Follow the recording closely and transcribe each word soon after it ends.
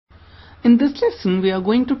In this lesson, we are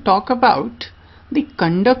going to talk about the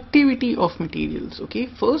conductivity of materials. Okay,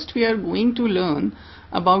 first we are going to learn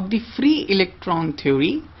about the free electron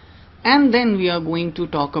theory, and then we are going to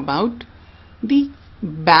talk about the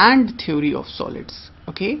band theory of solids.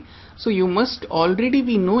 Okay, so you must already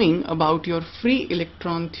be knowing about your free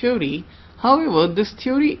electron theory. However, this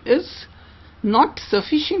theory is not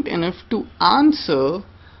sufficient enough to answer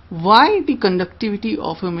why the conductivity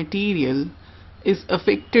of a material is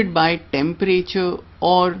affected by temperature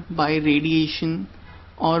or by radiation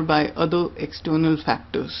or by other external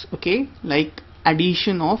factors, okay, like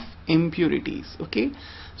addition of impurities. Okay,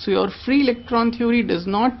 so your free electron theory does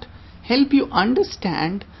not help you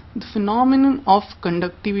understand the phenomenon of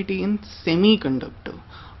conductivity in semiconductor.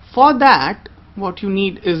 For that, what you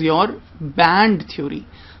need is your band theory.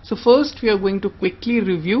 So first we are going to quickly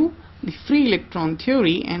review the free electron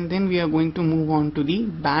theory, and then we are going to move on to the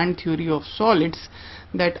band theory of solids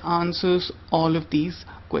that answers all of these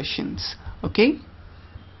questions. Okay,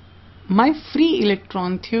 my free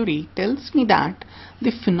electron theory tells me that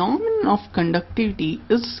the phenomenon of conductivity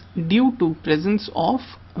is due to presence of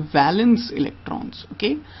valence electrons.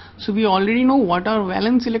 Okay, so we already know what are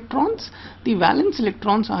valence electrons. The valence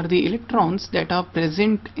electrons are the electrons that are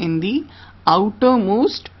present in the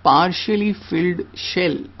outermost partially filled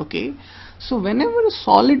shell. Okay, so whenever a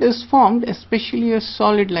solid is formed, especially a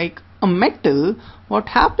solid like a metal, what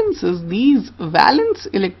happens is these valence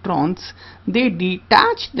electrons, they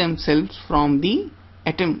detach themselves from the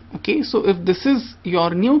atom. Okay, so if this is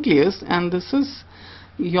your nucleus and this is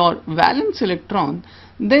your valence electron,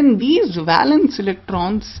 then these valence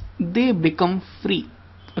electrons, they become free.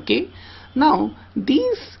 Okay, now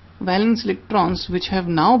these valence electrons which have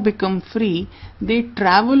now become free, they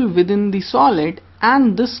travel within the solid,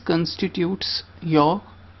 and this constitutes your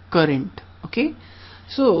current. Okay,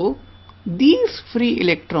 so these free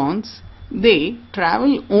electrons, they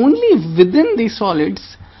travel only within the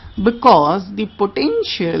solids because the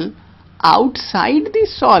potential outside the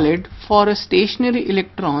solid for a stationary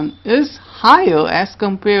electron is higher as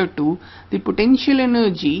compared to the potential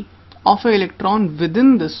energy of an electron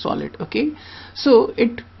within the solid. Okay, so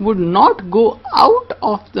it would not go out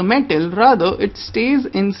of the metal, rather it stays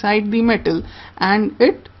inside the metal and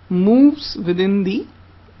it moves within the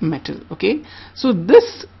metal. Okay, so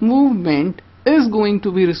this movement is going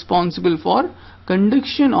to be responsible for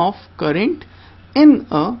conduction of current in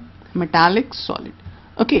a metallic solid.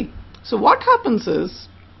 Okay, so what happens is,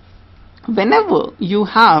 whenever you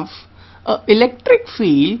have an electric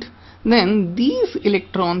field, then these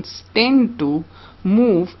electrons tend to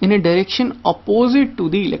move in a direction opposite to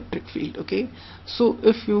the electric field. Okay, so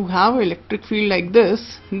if you have an electric field like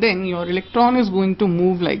this, then your electron is going to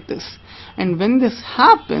move like this, and when this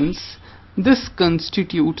happens, this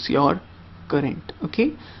constitutes your current.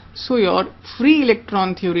 Okay, so your free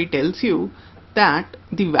electron theory tells you that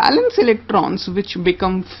the valence electrons which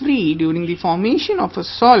become free during the formation of a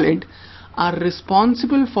solid are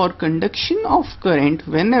responsible for conduction of current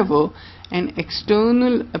whenever an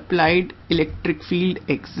external applied electric field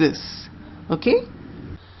exists. Okay,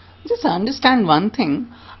 just understand one thing.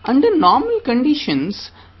 Under normal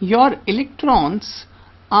conditions, your electrons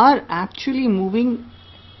are actually moving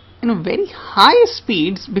in a very high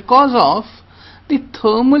speeds because of the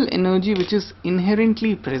thermal energy which is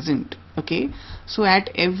inherently present. Okay, so at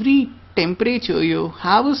every temperature you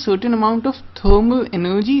have a certain amount of thermal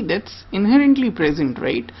energy that's inherently present,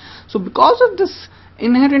 right? So because of this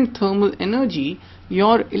inherent thermal energy,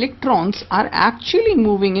 your electrons are actually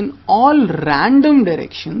moving in all random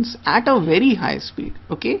directions at a very high speed.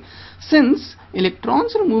 Okay, since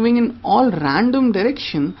electrons are moving in all random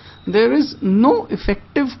direction, there is no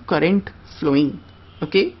effective current flowing.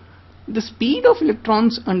 Okay, the speed of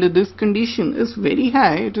electrons under this condition is very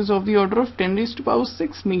high. It is of the order of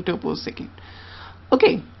 10⁶ meter per second.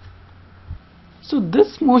 Okay, so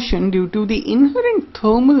this motion due to the inherent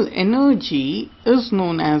thermal energy is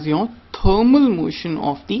known as your thermal motion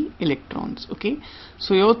of the electrons. Okay,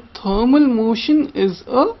 so your thermal motion is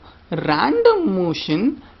a random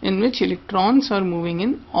motion in which electrons are moving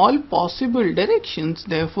in all possible directions,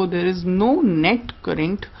 therefore there is no net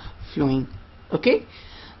current flowing. Okay,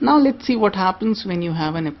 now let's see what happens when you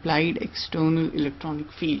have an applied external electronic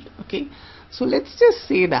field. Okay, so let's just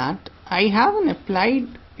say that I have an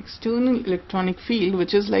applied external electronic field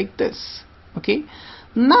which is like this. Okay,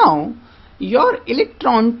 now your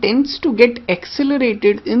electron tends to get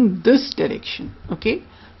accelerated in this direction. Okay,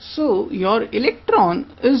 so your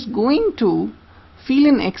electron is going to feel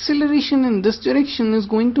an acceleration in this direction, is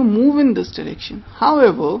going to move in this direction.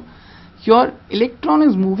 However, your electron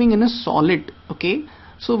is moving in a solid. Okay,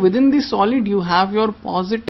 so within the solid you have your positive